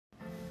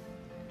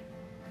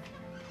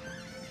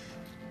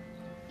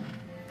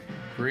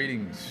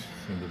Greetings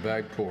from the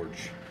back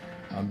porch.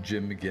 I'm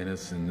Jim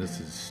McGinnis, and this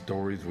is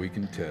Stories We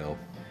Can Tell.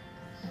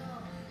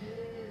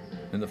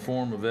 In the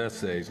form of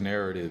essays,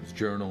 narratives,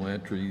 journal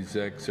entries,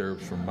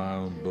 excerpts from my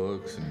own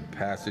books, and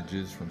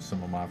passages from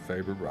some of my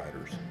favorite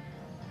writers.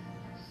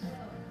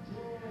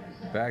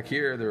 Back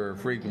here, there are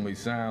frequently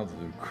sounds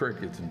of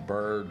crickets and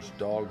birds,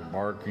 dogs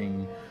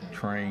barking,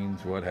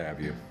 trains, what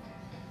have you.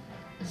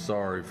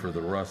 Sorry for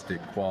the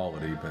rustic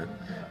quality, but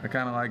I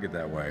kind of like it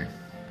that way.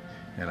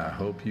 And I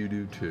hope you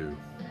do too.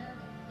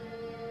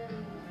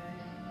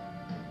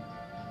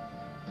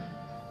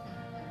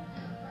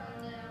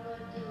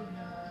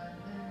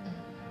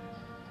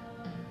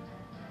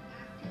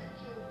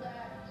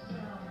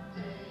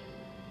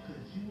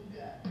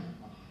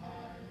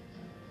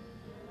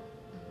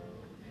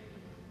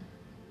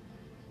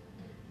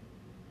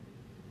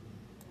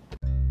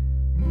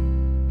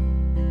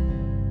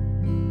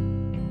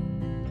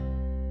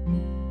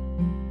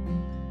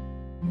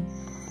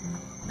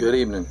 Good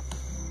evening.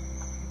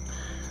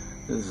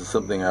 This is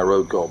something I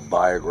wrote called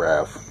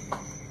Biograph.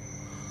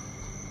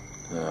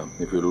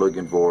 If you're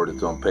looking for it,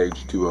 it's on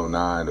page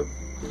 209 of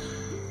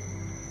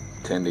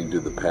Tending to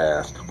the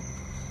Past.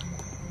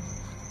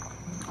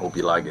 Hope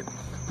you like it.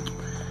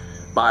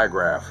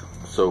 Biograph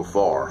so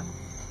far.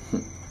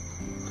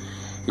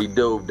 He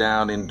dove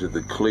down into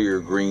the clear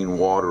green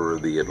water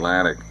of the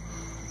Atlantic.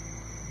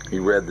 He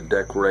read the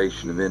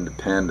Declaration of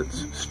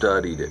Independence,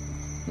 studied it,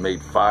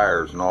 made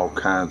fires in all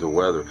kinds of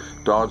weather,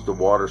 dodged a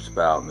water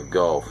spout in the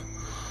Gulf,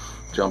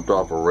 jumped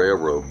off a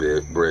railroad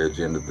bridge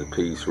into the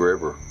Peace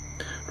River,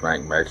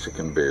 drank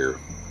Mexican beer.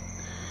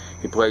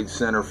 He played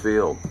center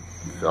field,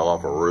 fell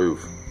off a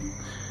roof,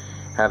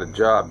 had a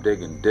job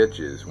digging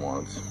ditches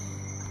once,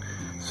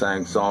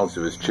 sang songs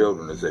to his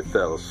children as they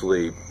fell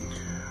asleep,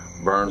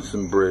 burned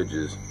some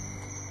bridges,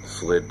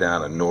 slid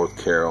down a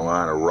North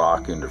Carolina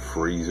rock into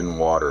freezing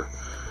water,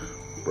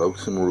 broke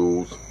some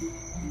rules,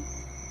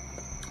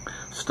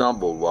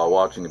 stumbled while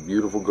watching a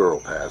beautiful girl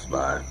pass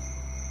by,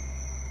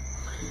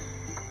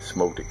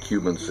 smoked a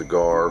Cuban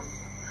cigar,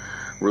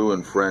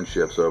 ruined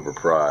friendships over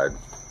pride,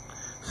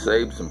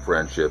 saved some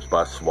friendships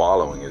by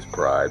swallowing his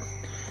pride,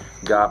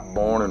 got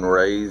born and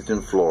raised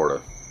in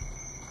Florida,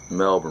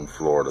 Melbourne,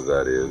 Florida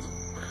that is,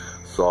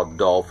 saw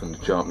dolphins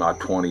jump not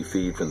 20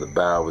 feet from the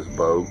bow of his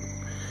boat,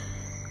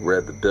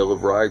 read the Bill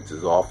of Rights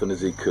as often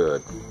as he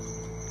could,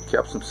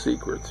 kept some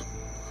secrets,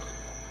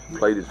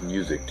 played his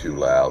music too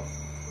loud.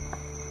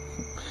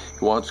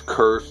 He once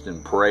cursed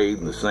and prayed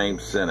in the same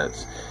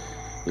sentence.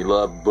 He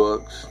loved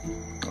books,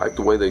 liked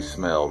the way they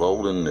smelled,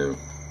 old and new.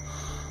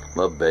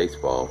 Loved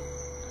baseball.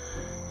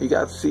 He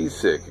got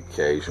seasick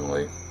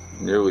occasionally,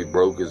 nearly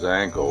broke his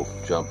ankle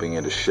jumping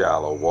into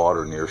shallow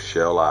water near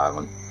Shell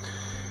Island.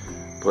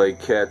 Played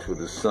catch with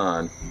his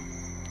son.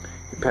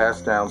 He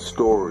passed down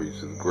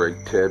stories of the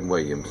great Ted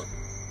Williams.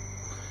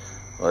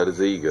 Let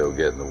his ego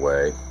get in the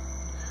way.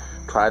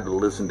 Tried to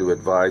listen to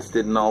advice,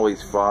 didn't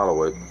always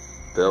follow it,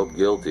 felt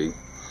guilty.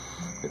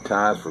 At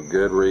times for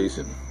good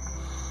reason,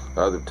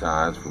 other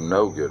times for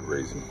no good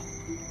reason.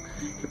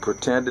 He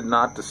pretended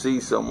not to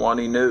see someone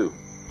he knew,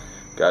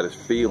 got his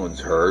feelings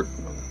hurt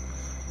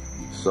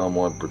when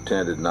someone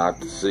pretended not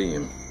to see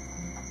him.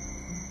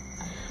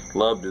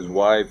 Loved his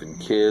wife and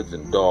kids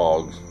and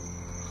dogs,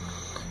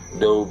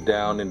 dove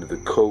down into the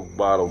Coke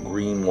bottle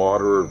green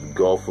water of the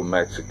Gulf of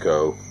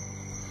Mexico,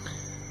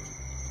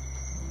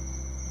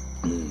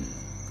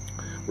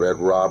 read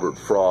Robert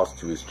Frost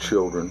to his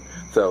children,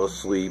 fell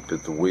asleep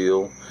at the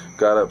wheel,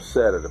 got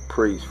upset at a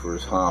priest for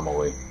his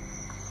homily,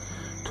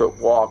 took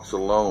walks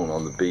alone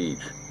on the beach,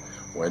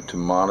 went to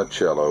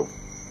Monticello,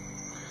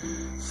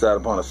 sat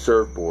upon a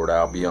surfboard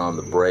out beyond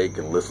the break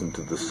and listened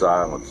to the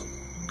silence,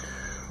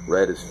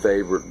 read his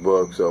favorite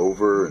books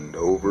over and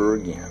over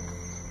again,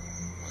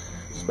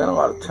 spent a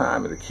lot of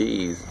time at the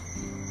Keys,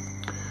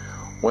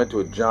 went to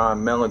a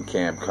John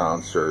Mellencamp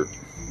concert,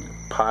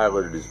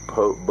 piloted his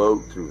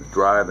boat through a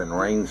driving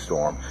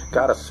rainstorm,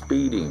 got a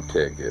speeding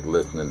ticket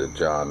listening to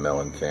John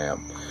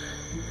Mellencamp,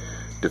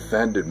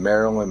 defended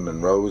Marilyn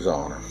Monroe's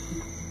honor,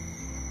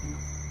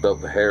 felt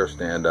the hair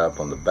stand up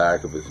on the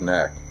back of his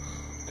neck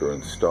during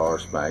the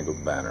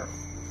Star-Spangled Banner,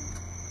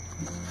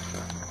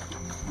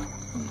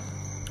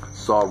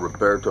 saw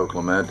Roberto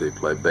Clemente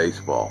play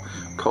baseball,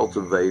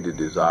 cultivated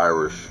his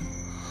Irish,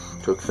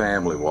 took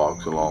family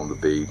walks along the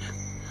beach,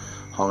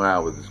 hung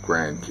out with his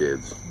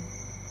grandkids,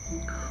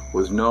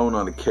 was known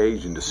on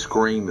occasion to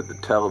scream at the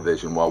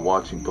television while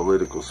watching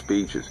political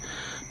speeches,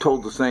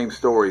 told the same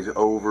stories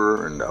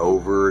over and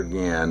over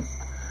again,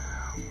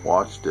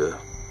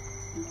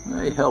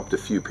 he helped a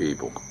few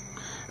people,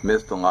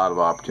 missed a lot of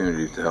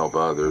opportunities to help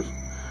others,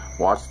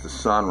 watched the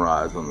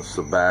sunrise on the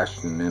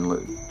Sebastian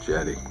Inlet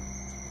jetty,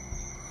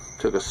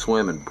 took a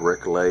swim in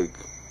Brick Lake.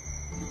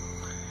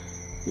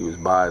 He was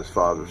by his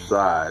father's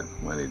side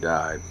when he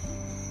died.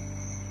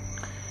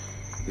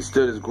 He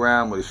stood his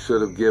ground when he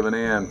should have given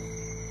in,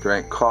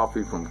 drank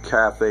coffee from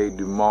Cafe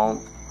Du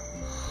Monde,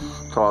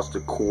 tossed a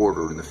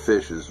quarter in the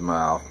fish's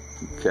mouth,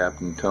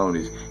 Captain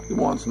Tony's. He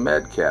once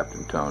met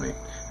Captain Tony,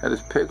 had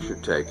his picture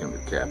taken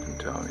with Captain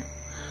Tony.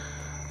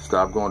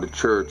 Stopped going to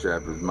church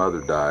after his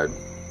mother died.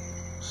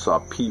 Saw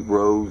Pete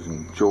Rose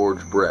and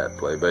George Brett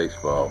play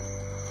baseball.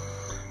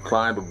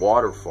 Climbed a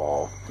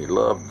waterfall. He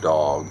loved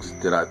dogs.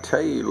 Did I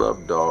tell you he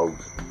loved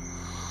dogs?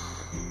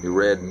 He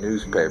read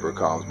newspaper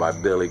columns by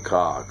Billy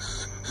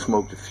Cox.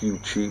 Smoked a few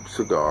cheap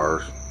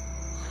cigars.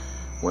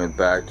 Went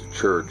back to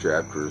church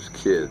after his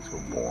kids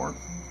were born.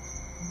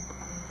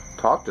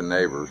 Talked to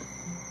neighbors.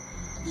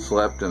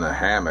 Slept in a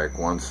hammock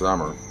one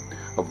summer.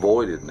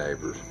 Avoided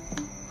neighbors.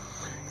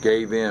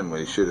 Gave in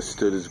when he should have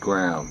stood his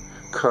ground.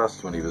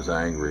 Cussed when he was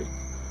angry.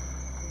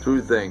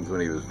 Threw things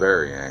when he was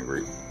very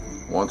angry.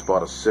 Once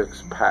bought a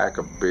 6-pack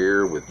of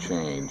beer with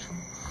change.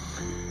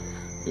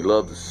 He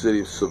loved the city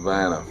of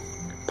Savannah.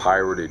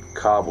 Pirated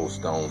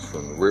cobblestones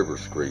from River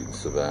Street in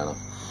Savannah.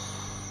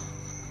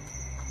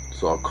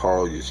 Saw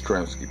Carl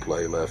Yastrzemski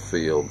play left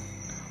field.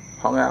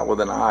 Hung out with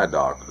an eye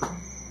doctor.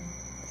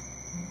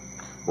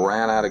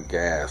 Ran out of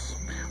gas.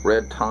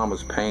 Read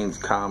Thomas Paine's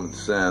Common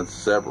Sense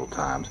several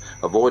times.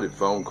 Avoided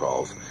phone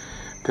calls.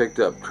 Picked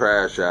up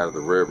trash out of the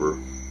river.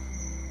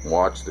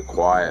 Watched The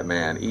Quiet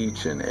Man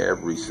each and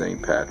every St.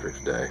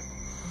 Patrick's Day.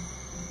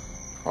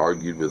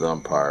 Argued with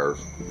umpires.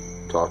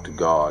 Talked to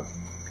God.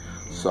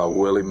 Saw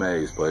Willie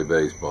Mays play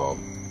baseball.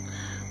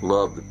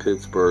 Loved the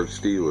Pittsburgh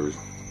Steelers.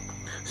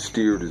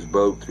 Steered his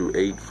boat through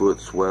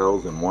 8-foot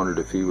swells and wondered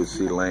if he would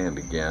see land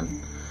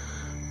again.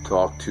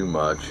 Talked too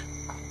much.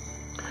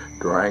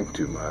 Drank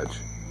too much.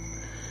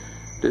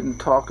 Didn't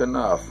talk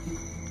enough.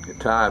 At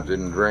times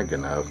didn't drink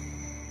enough.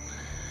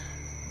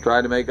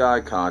 Tried to make eye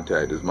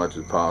contact as much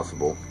as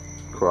possible.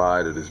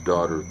 Cried at his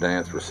daughter's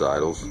dance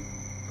recitals.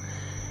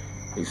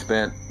 He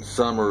spent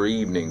summer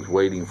evenings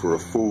waiting for a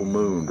full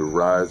moon to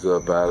rise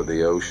up out of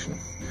the ocean.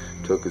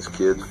 Took his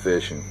kids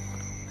fishing.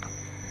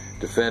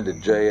 Defended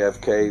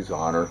JFK's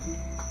honor.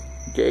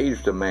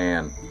 Gauged a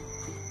man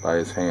by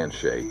his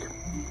handshake.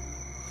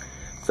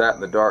 Sat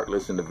in the dark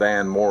listening to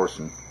Van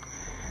Morrison.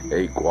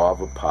 Ate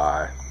guava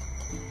pie.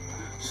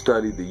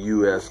 Studied the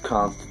U.S.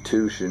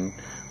 Constitution.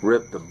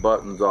 Ripped the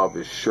buttons off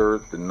his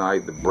shirt the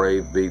night the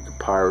Brave beat the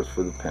Pirates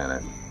for the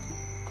pennant.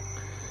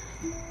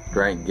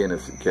 Drank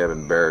Guinness at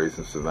Kevin Barry's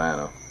in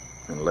Savannah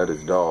and let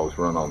his dogs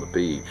run on the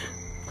beach.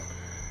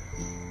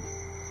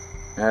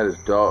 Had his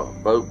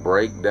boat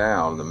break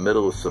down in the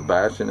middle of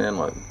Sebastian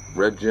Inlet.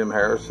 Read Jim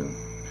Harrison.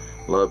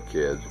 Loved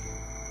kids.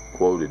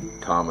 Quoted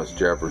Thomas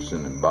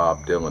Jefferson and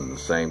Bob Dylan in the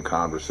same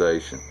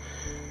conversation.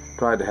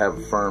 Tried to have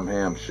a firm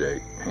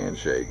handshake.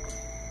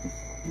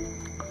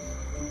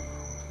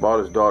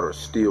 Bought his daughter a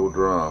steel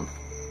drum.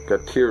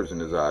 Got tears in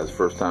his eyes the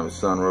first time his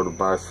son rode a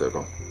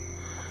bicycle.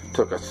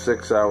 Took a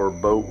 6-hour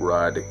boat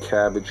ride to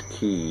Cabbage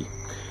Key.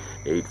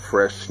 Ate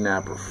fresh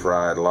snapper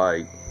fried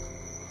light.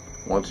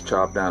 Once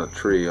chopped down a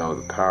tree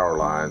onto the power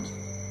lines.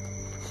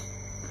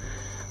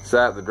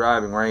 Sat in the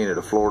driving rain at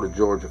a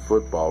Florida-Georgia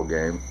football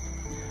game.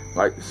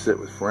 Liked to sit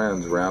with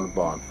friends around the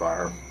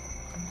bonfire.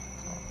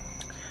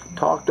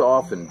 Talked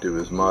often to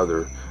his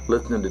mother,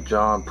 listening to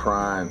John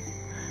Prine.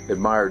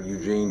 Admired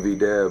Eugene V.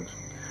 Debs.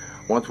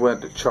 Once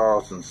went to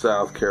Charleston,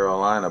 South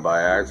Carolina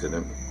by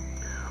accident.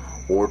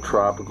 Wore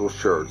tropical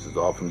shirts as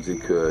often as he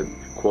could.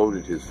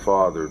 Quoted his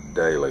father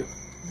daily.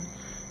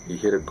 He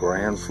hit a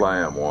grand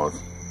slam once.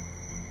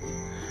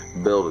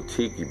 Built a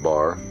tiki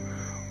bar.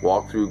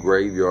 Walked through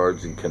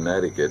graveyards in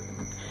Connecticut.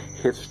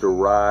 Hitched a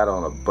ride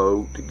on a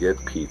boat to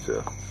get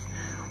pizza.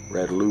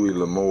 Read Louis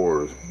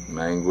L'Amour's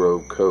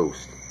Mangrove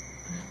Coast.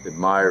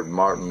 Admired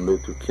Martin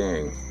Luther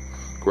King.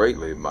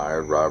 Greatly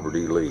admired Robert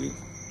E. Lee.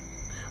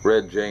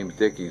 Read James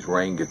Dickey's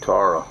Rain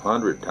Guitar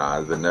 100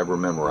 times but never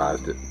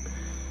memorized it.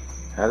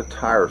 Had a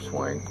tire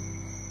swing.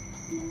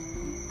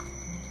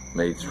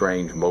 Made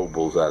strange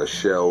mobiles out of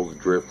shells,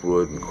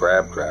 driftwood, and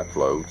crab trap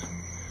floats.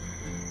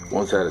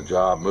 Once had a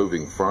job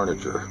moving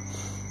furniture.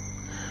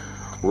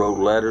 Wrote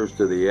letters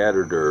to the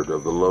editor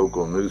of the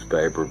local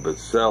newspaper but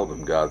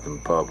seldom got them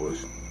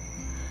published.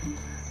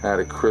 Had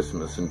a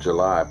Christmas in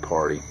July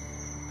party.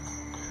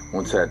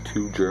 Once had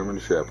 2 German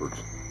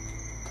Shepherds.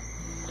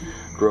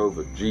 Drove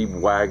a Jeep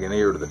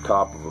Wagoneer to the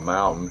top of a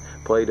mountain.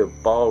 Played a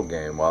ball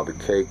game while the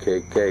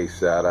KKK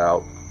sat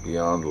out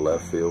beyond the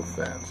left field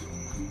fence.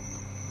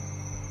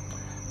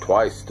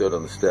 Twice stood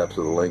on the steps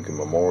of the Lincoln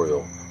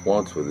Memorial.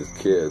 Once with his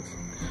kids.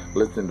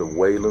 Listened to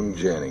Waylon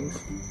Jennings,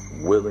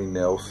 Willie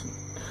Nelson,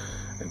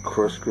 and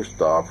Chris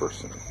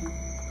Christopherson,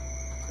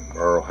 and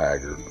Earl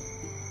Haggard.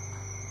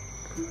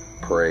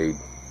 Prayed.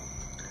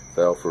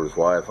 Fell for his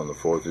wife on the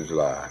 4th of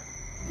July.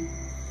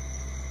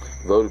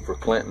 Voted for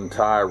Clinton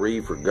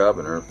Tyree for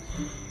governor.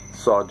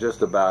 Saw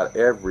just about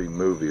every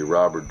movie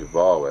Robert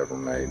Duvall ever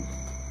made.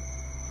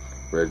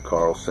 Read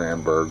Carl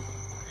Sandburg.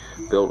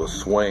 Built a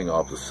swing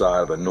off the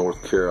side of a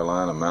North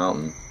Carolina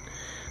mountain.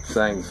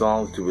 Sang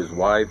songs to his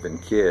wife and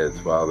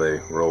kids while they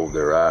rolled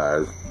their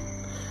eyes.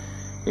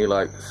 He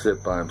liked to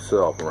sit by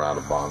himself around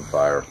a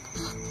bonfire.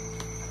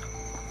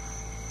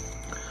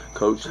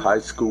 Coached high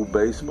school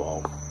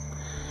baseball.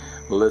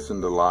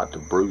 Listened a lot to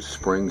Bruce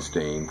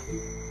Springsteen.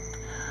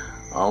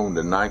 Owned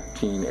a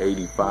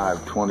 1985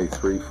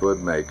 23-foot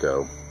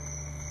Mako.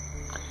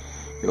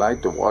 He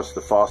liked to watch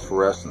the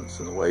phosphorescence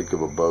in the wake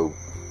of a boat.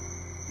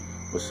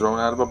 Was thrown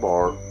out of a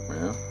bar,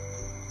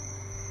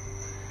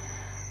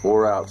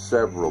 Wore out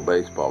several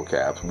baseball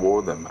caps,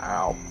 wore them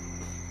out.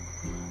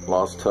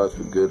 Lost touch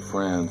with good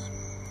friends.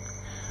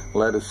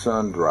 Let his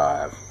son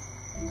drive.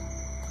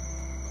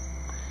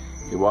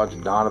 He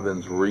watched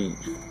Donovan's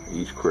Reach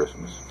each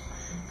Christmas.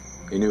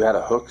 He knew how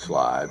to hook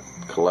slide,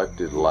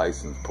 collected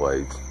license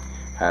plates,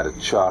 had a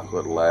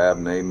chocolate lab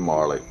named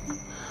Marley.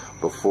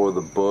 Before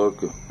the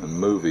book and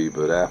movie,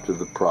 but after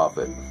the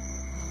prophet.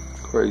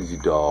 Crazy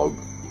dog.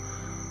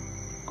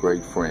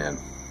 Great friend.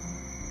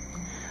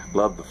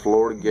 Loved the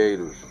Florida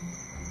Gators.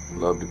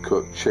 Loved to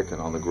cook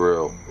chicken on the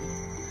grill.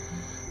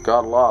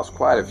 Got lost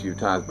quite a few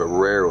times, but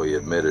rarely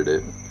admitted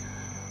it.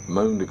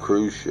 Mooned a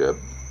cruise ship.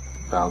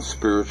 Found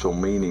spiritual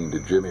meaning to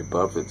Jimmy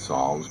Buffett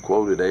songs.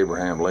 Quoted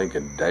Abraham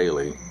Lincoln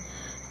daily.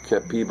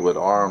 Kept people at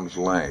arm's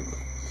length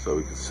so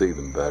he could see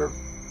them better.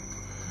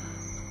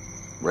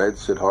 Read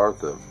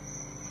Siddhartha.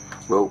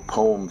 Wrote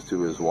poems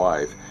to his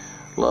wife.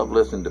 Loved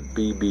listening to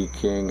B.B.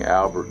 King,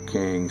 Albert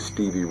King,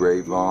 Stevie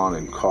Ray Vaughan,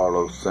 and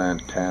Carlos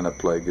Santana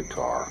play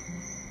guitar.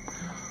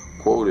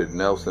 Quoted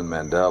Nelson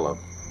Mandela.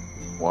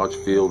 Watched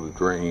Field of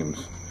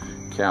Dreams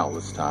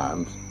countless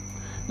times.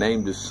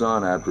 Named his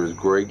son after his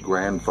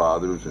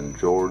great-grandfathers and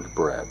George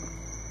Brett.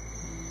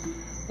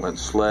 Went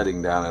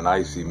sledding down an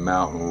icy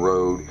mountain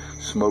road,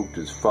 smoked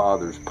his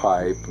father's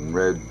pipe, and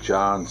read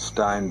John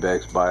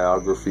Steinbeck's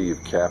biography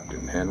of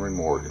Captain Henry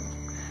Morgan.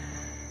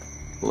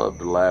 Loved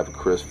to laugh at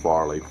Chris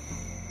Farley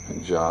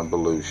and John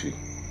Belushi.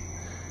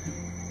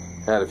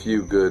 Had a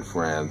few good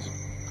friends,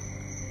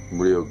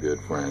 real good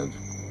friends.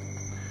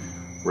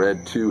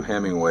 Read 2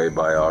 Hemingway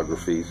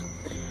biographies.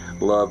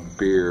 Loved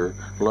beer,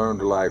 learned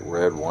to like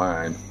red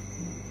wine.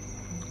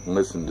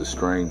 Listened to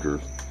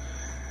strangers,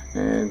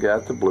 and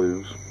got the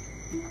blues.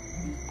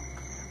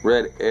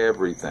 Read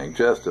everything,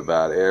 just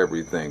about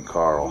everything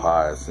Carl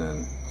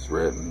Hiaasen has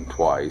written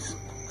twice.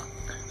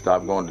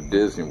 Stopped going to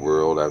Disney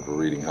World after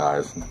reading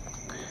Hiaasen.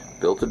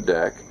 Built a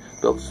deck,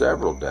 built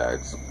several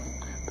decks,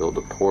 built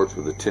a porch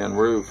with a tin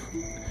roof,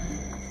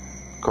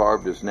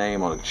 carved his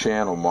name on a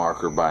channel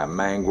marker by a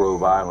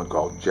mangrove island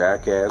called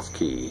Jackass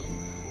Key.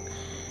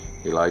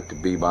 He liked to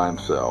be by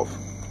himself,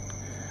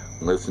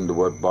 listened to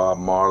what Bob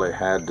Marley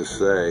had to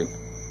say,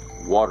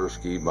 water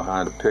skied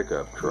behind a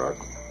pickup truck.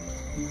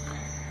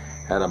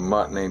 Had a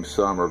mutt named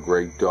Summer,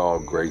 great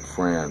dog, great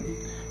friend,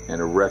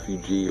 and a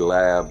refugee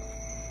lab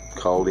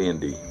called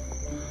Indy,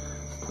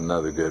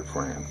 another good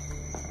friend.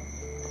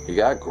 He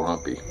got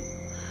grumpy,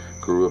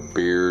 grew a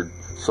beard,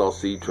 saw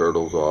sea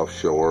turtles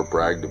offshore,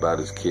 bragged about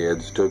his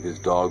kids, took his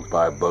dogs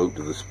by boat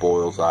to the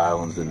Spoils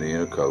Islands in the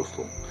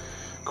Intercoastal,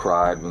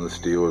 cried when the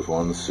Steelers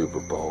won the Super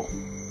Bowl,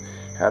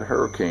 had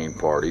hurricane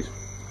parties,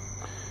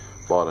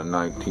 bought a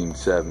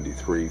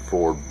 1973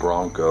 Ford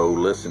Bronco,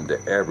 listened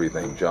to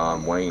everything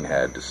John Wayne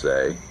had to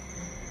say.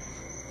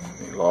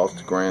 He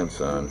lost a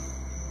grandson,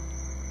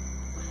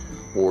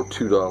 wore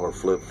 $2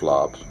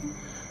 flip-flops,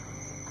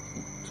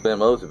 spent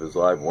most of his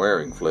life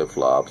wearing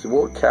flip-flops. He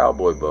wore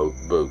cowboy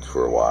boots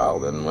for a while,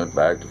 then went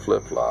back to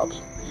flip-flops.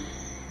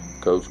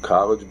 Coached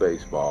college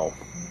baseball.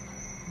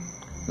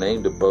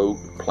 Named a boat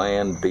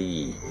Plan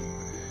B.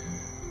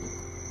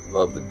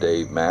 Loved the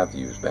Dave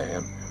Matthews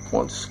Band.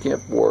 Once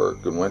skipped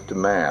work and went to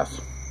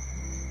Mass.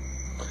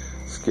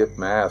 Skipped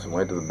Mass and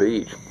went to the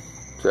beach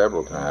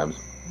several times.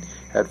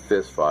 Had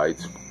fist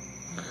fights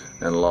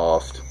and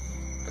lost.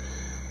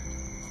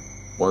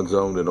 Once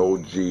owned an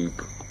old Jeep.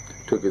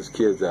 Took his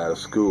kids out of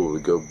school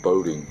to go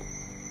boating.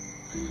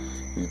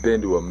 He's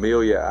been to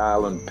Amelia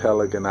Island,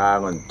 Pelican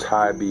Island,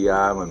 Tybee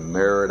Island,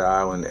 Merritt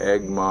Island,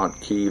 Egmont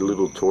Key,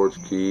 Little Torch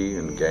Key,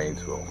 and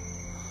Gainesville.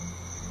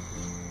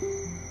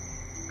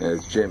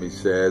 As Jimmy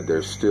said,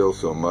 there's still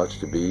so much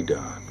to be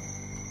done.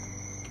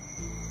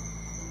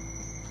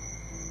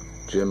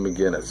 Jim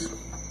McGinnis,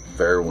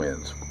 fair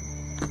winds.